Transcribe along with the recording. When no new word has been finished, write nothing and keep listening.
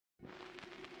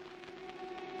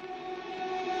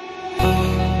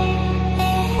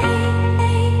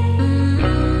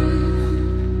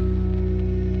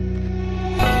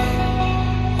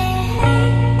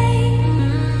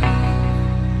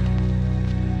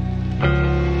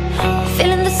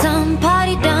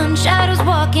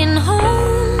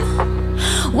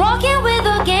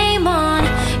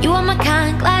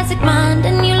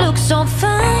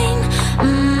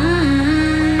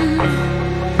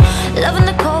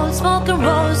cold, smoke and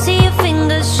roll, see your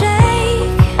fingers shake.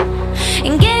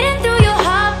 And getting through your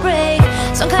heartbreak,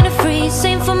 some kind of free,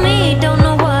 same for me, don't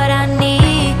know what I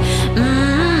need.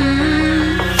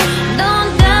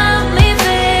 Don't doubt me,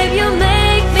 babe, you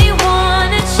make me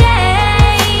wanna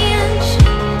change.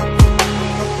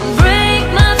 Break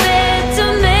my bed to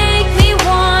make me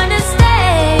wanna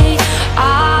stay.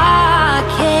 I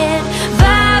can't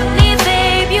vibe me,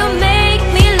 babe, you make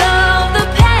me love the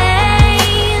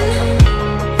pain.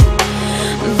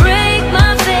 Break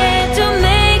my bed to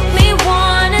make me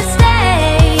wanna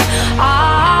stay. I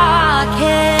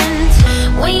can't.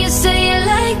 When you say it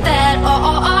like that,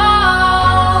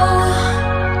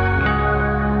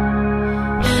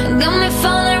 got me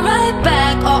falling right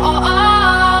back,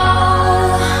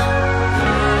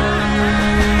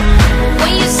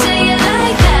 when you say it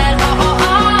like that,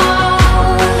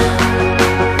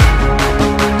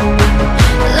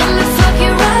 let me fuck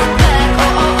you right back,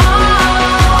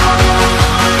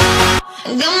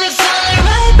 got me falling right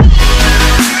back.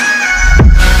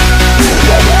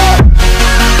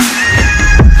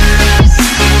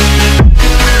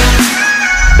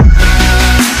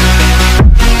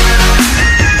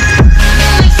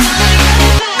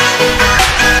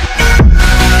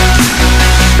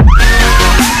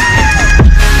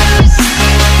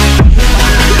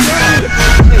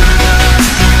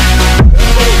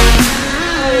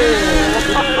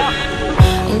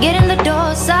 Get in the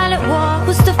door, silent walk,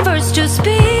 who's the first to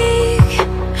speak?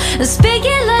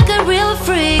 Speaking like a real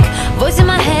freak, voice in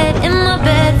my head, in my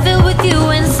bed, filled with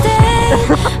you instead.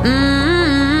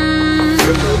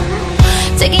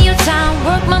 Taking your time,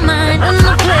 work my mind, and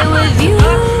I'll play with you.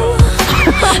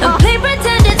 And play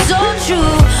pretend it's all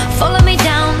true. Follow me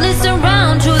down, listen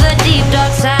round to the deep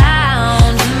dark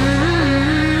sound.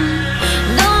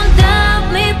 Don't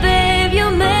doubt me, babe, you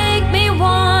make me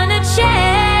wanna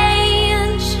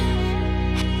change.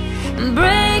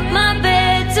 Break my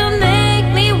bed to make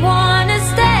me wanna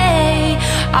stay.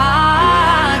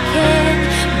 I can't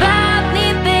vibe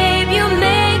me, babe, you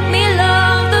make me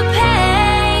love the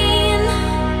pain.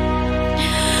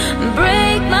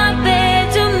 Break my bed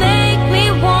to make me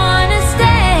wanna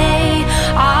stay.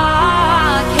 I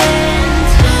can't.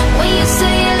 When you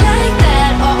say it like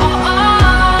that,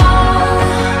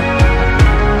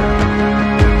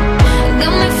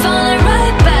 got me falling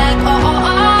right back,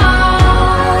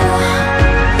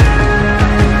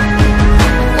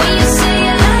 when you say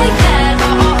it like that,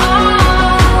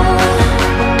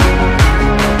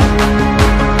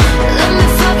 let me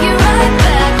fuck you right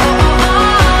back,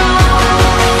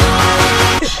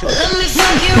 let me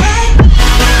fuck you right back.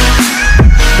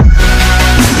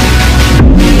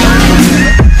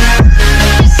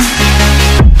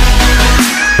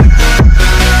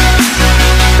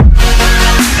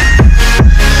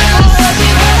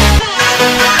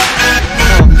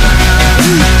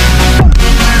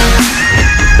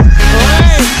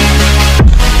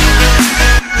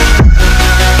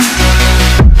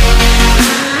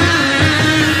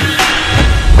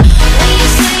 When you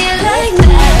say it like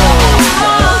that,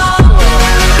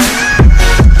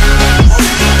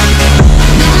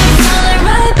 falling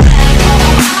right back, let me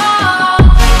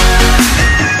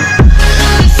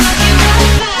fuck you right back.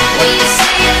 When you say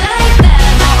it like that,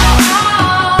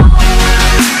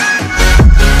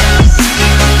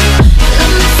 let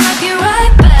me fuck you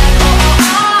right back.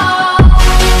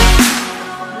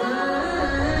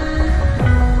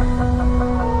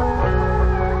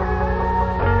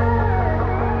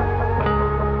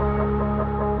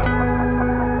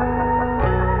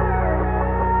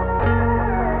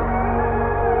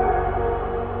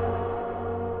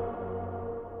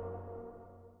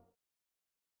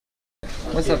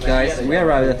 What's up, guys? We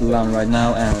arrived at the lawn right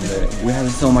now and we're having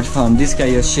so much fun. This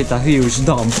guy just shit a huge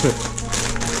dump.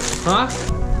 Huh?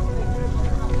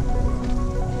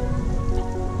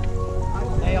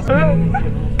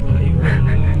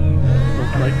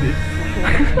 Like this.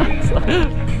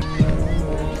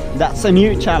 That's a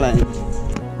new challenge.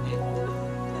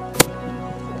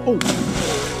 Oh.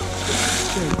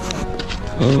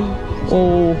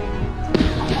 Oh.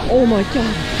 Oh my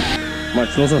god.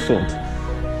 Max, låtsas sånt.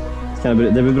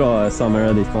 Det blir bra summer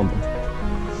edit content.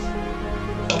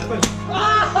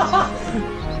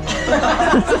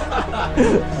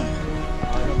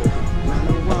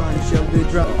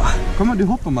 Kommer du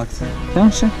hoppa, Max?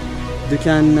 Kanske. Du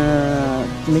kan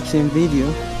mixa en video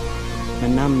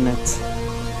med namnet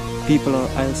People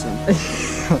of Iceland.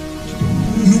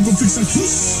 Någon fixar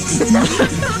kyss!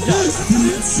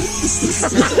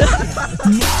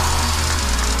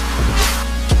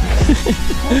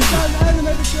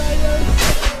 Animated